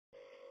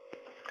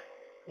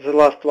the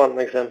last one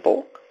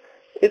example.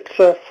 It's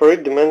a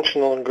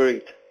three-dimensional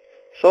grid.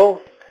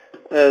 So,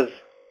 as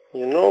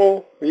you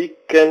know, we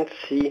can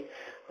see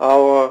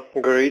our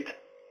grid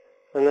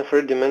in a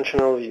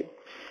three-dimensional view.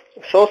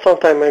 So some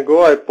time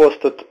ago I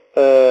posted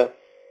a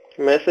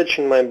message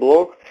in my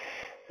blog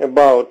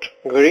about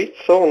grid,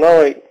 so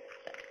now I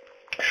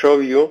show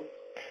you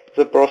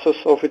the process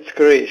of its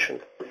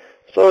creation.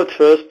 So at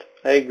first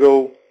I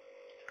go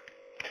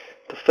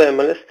to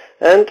families,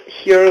 and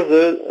here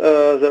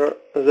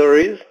there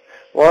is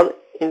one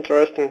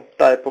interesting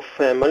type of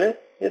family.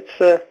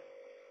 It's a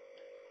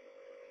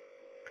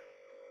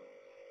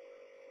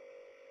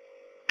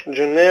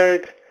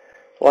generic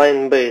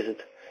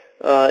line-based.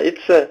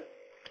 It's a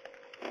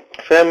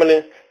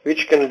family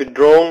which can be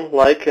drawn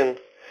like a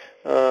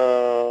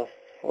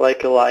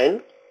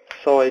line.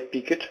 So I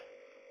pick it,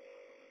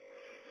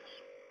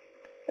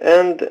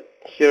 and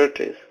here it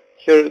is.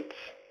 Here it's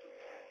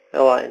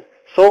a line.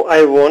 So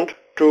I want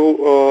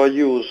to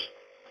use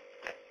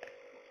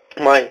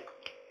my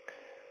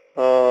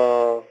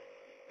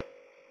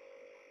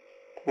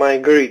my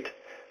grid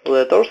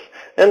letters,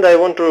 and I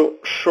want to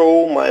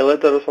show my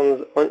letters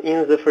in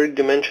the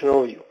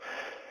three-dimensional view.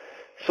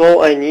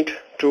 So I need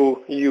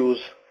to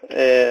use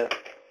a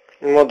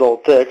model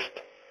text.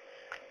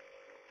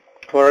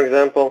 For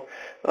example,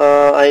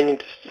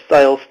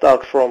 I'll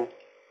start from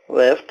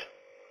left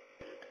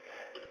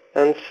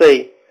and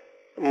say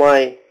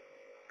my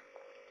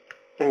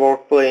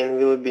work plane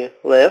will be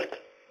left.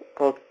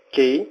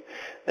 Okay,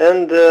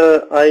 and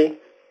I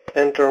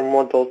enter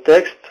model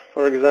text,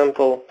 for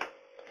example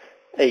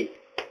A.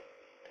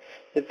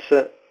 It's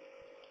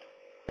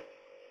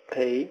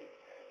A.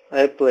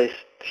 I place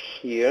it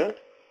here,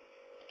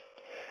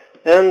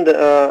 and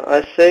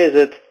I say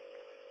that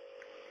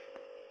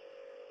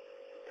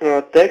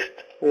text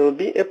will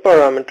be a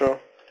parameter.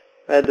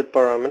 Add a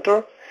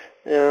parameter.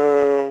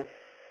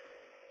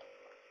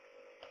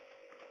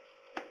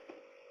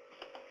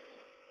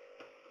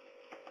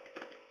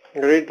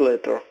 Grid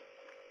letter.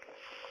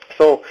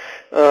 So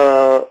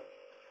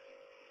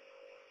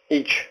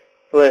each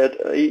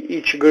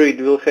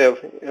grid will have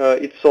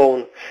its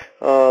own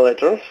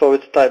letter, so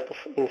it's type of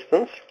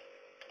instance,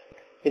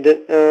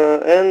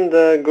 and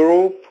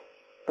group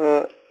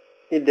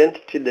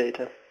identity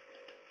data.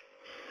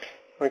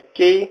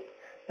 Okay,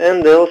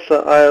 and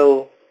also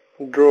I'll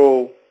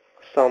draw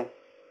some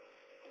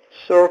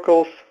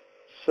circles,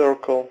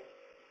 circle,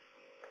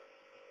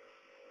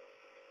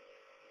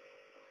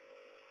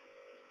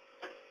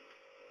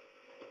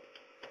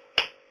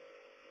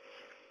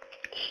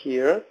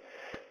 here,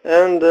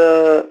 and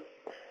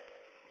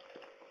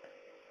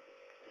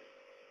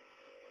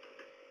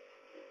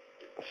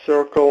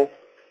circle.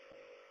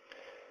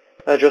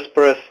 I just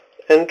press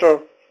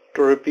enter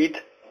to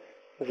repeat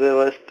the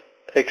last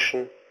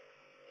action,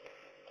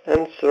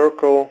 and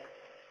circle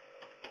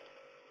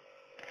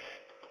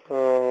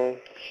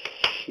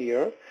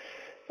here,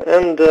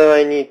 and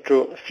I need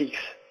to fix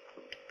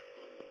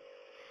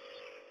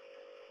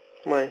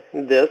my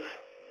depth.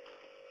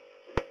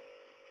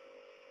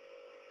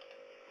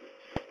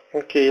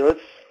 Okay,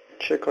 let's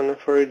check on a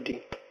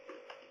 3D.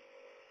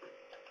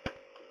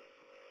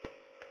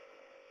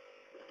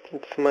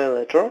 It's my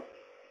letter,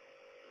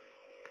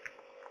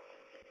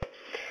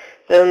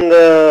 and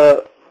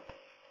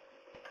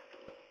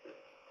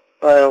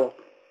I'll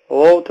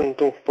load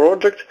into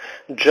project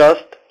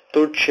just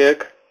to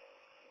check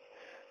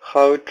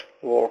how it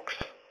works.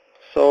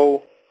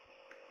 So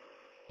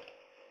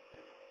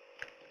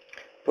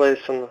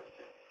place on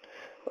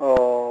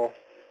a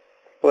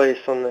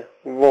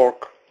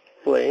work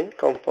plane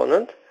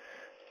component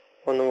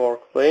on the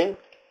work plane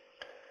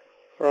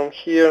from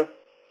here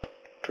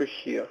to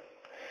here,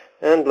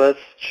 and let's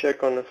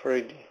check on the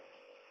 3D.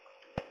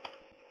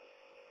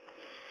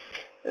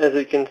 As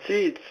you can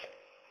see, it's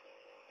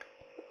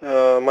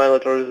my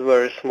letter is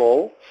very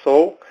small,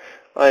 so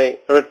I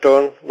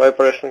return by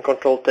pressing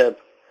Ctrl Tab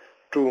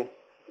to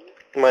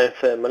my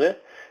family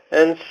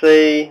and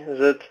say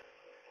that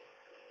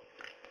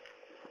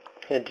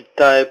edit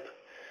type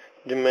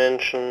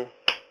dimension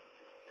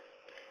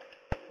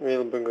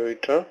will be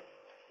greater,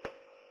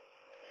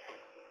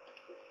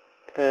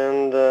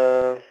 and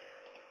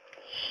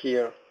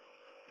here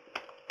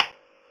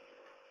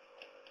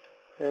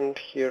and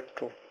here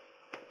too.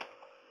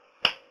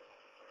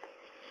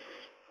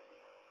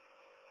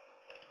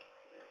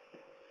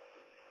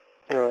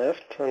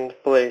 Left and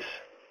place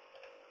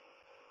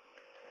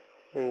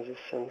in the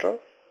center,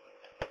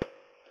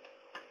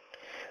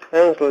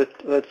 and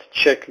let's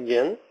check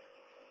again.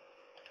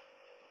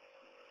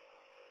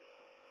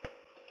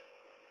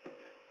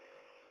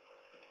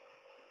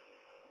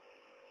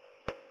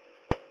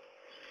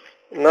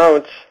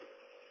 Now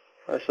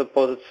I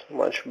suppose it's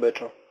much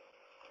better.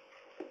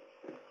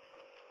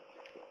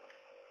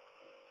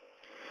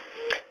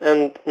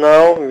 And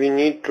now we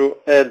need to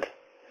add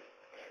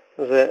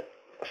the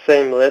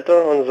same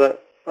letter on the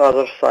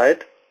other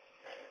side.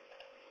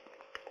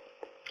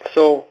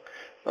 So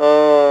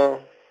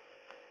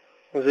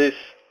this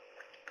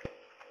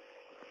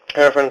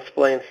reference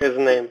plane has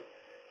name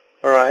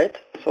right,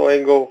 So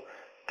I go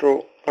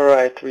to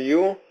right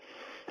view,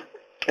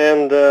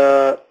 and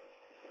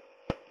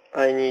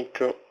I need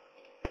to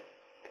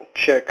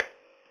check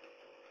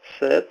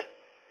set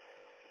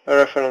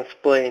reference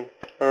plane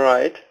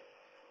right,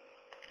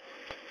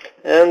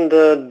 and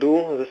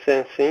do the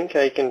same thing.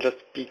 I can just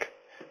pick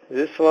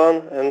this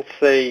one and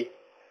say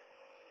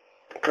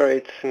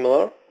create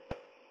similar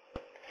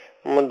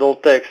model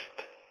text.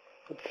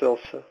 It's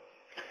also,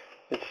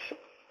 it's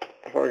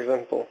for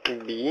example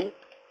B,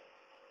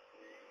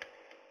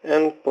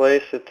 and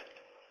place it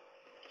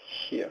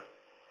here.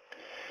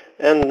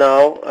 And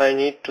now I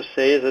need to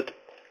say that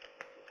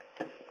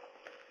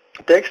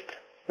text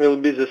will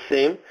be the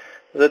same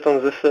that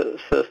on the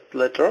first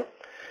letter.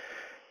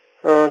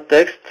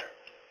 Text,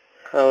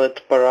 I'll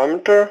let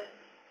parameter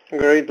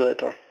grade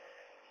letter.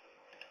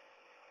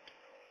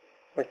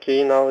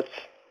 Okay, now it's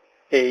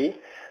A.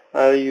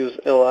 I'll use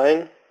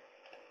align.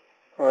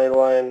 I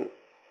line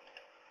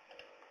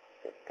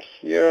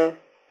here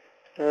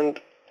and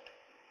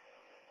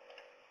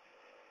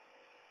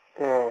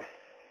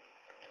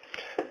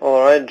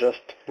alright,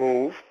 just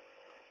move.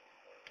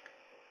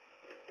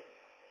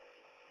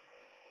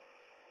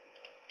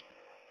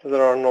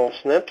 There are no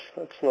snaps,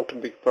 that's not a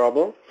big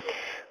problem.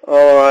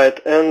 Alright,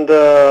 and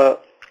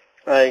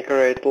I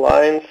create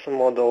lines,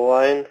 model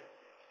line,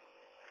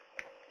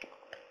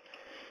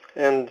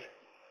 and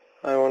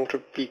I want to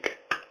pick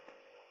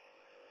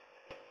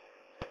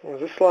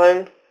this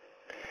line,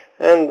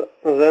 and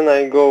then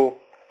I go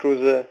to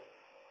the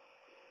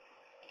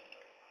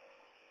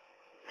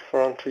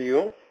front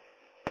view.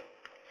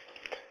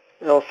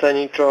 Else I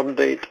need to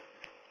update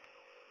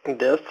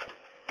depth,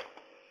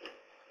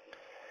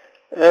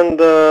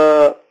 and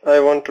I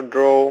want to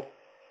draw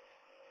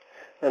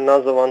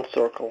another one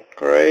circle.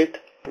 Create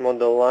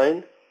model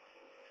line,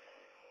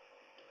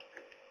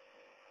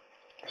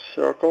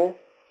 circle,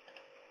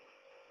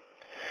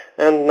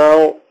 and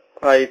now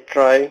I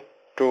try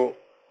to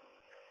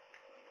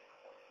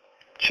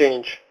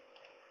change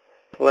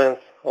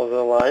length of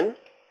the line.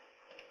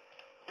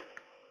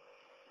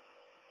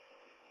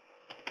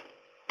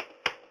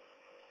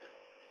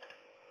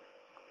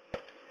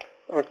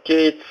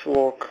 Okay, it's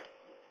work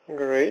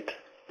great.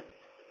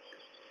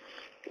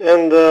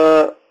 And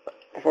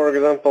for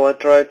example, I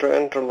try to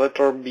enter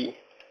letter B.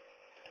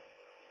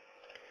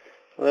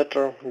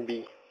 Letter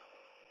B.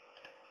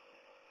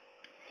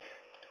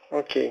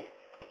 Okay.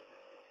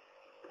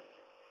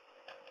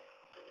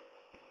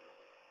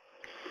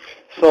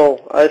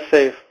 So I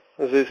save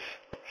this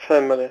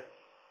family.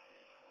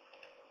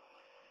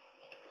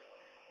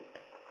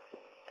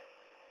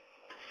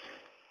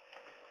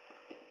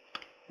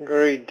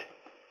 Grid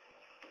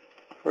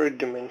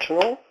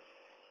 3-dimensional,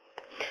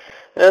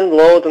 and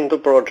load into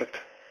project.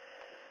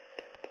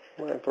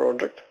 My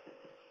project.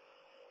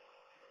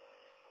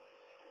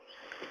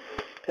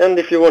 And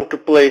if you want to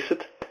place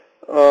it,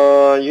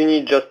 you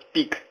need just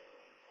pick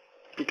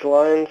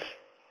lines,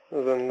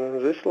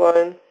 then this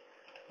line,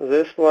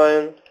 this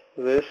line,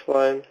 this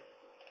line,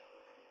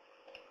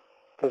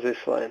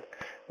 this line.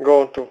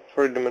 Go to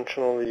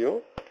 3-dimensional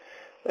view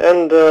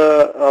and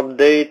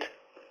update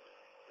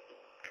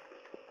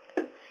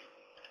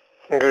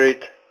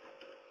grid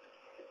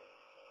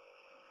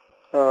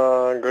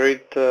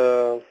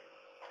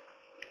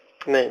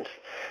names.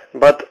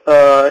 But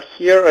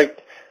here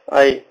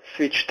I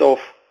switched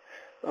off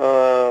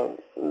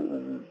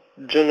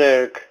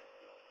generic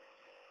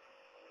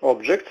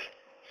objects,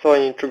 so I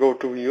need to go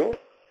to view,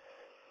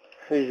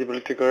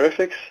 visibility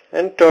graphics,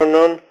 and turn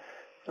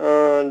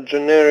on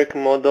generic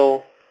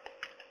model.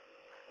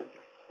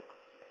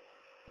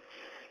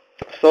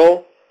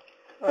 So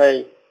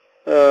I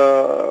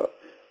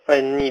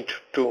need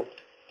to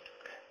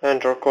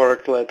enter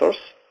correct letters.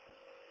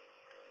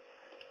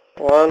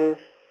 1,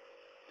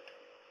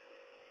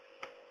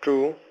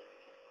 2,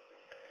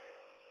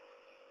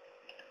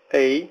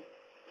 A,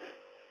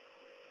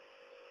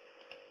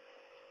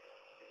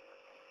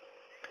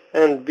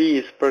 and B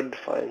is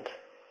predefined.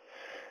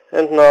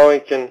 And now I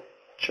can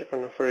check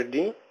on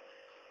 3D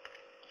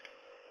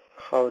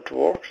how it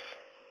works.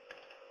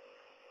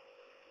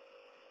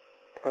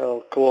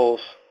 I'll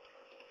close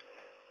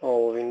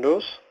all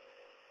windows.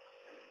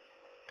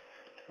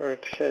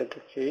 Right head,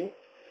 okay.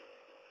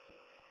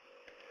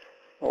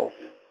 Oh,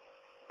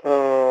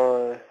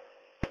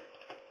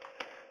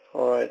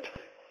 alright.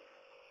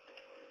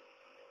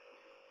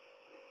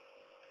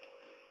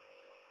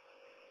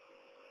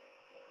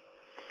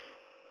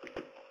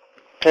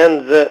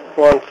 And the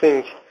one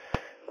thing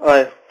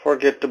I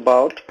forget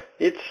about,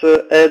 it's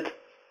add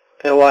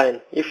a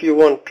line. If you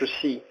want to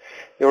see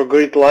your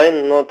grid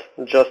line, not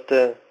just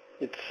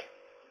its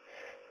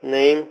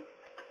name,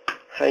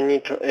 I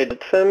need to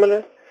edit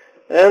family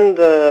and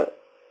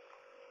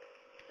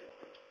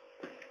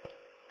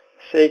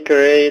say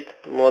create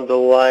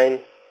model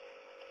line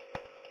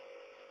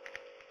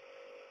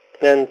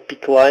and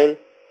pick line,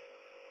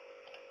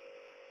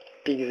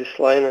 pick this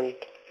line and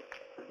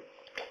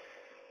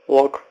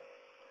lock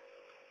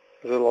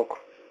the lock.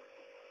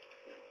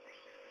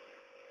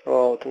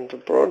 Go out into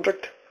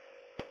project,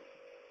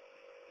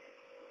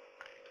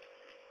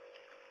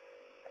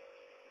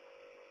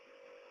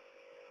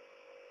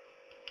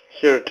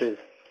 here it is.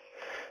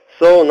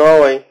 So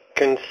now I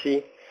can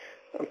see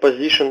a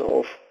position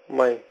of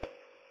my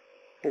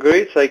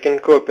grids. I can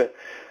copy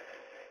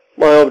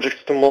my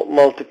objects to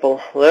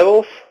multiple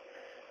levels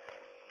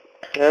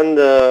and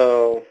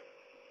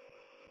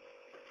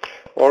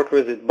work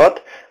with it.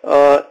 But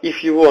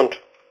if you want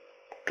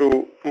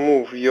to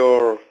move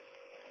your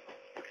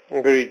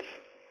grids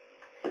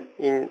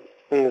in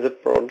the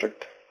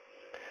project,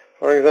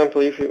 for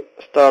example, if you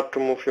start to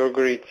move your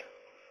grids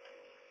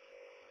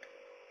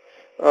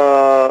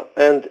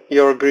and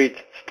your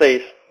grid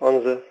stays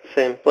on the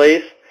same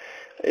place,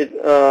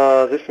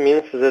 this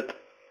means that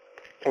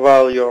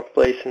while you're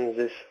placing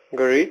this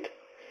grid,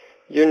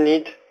 you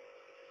need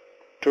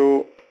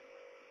to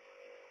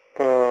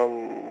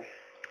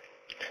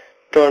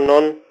turn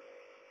on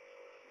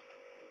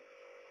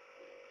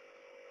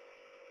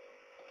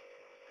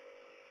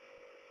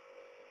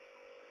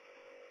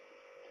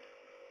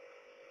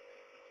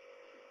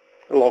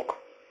lock.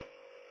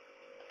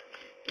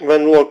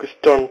 When lock is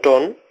turned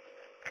on,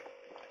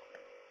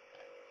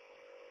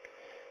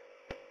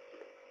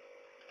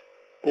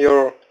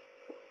 your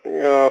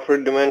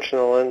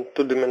three-dimensional and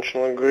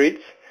two-dimensional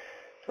grids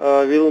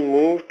will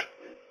move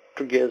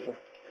together.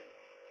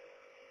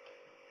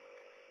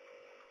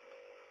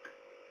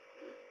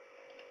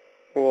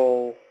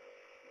 Wall,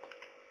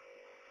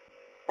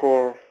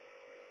 core,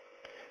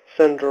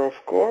 center of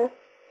core,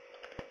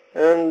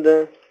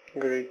 and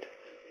grid.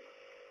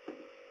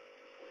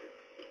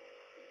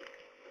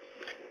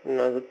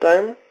 Another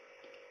time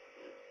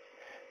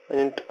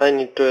I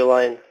need to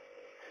align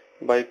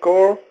by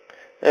core,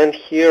 and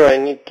here I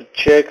need to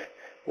check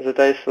that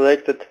I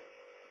selected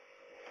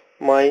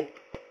my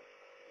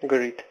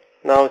grid.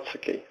 Now it's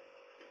okay.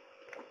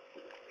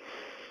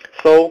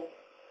 So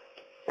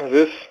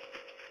this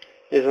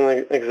is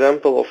an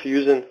example of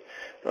using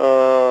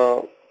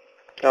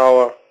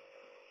our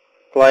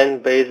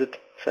client-based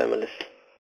families.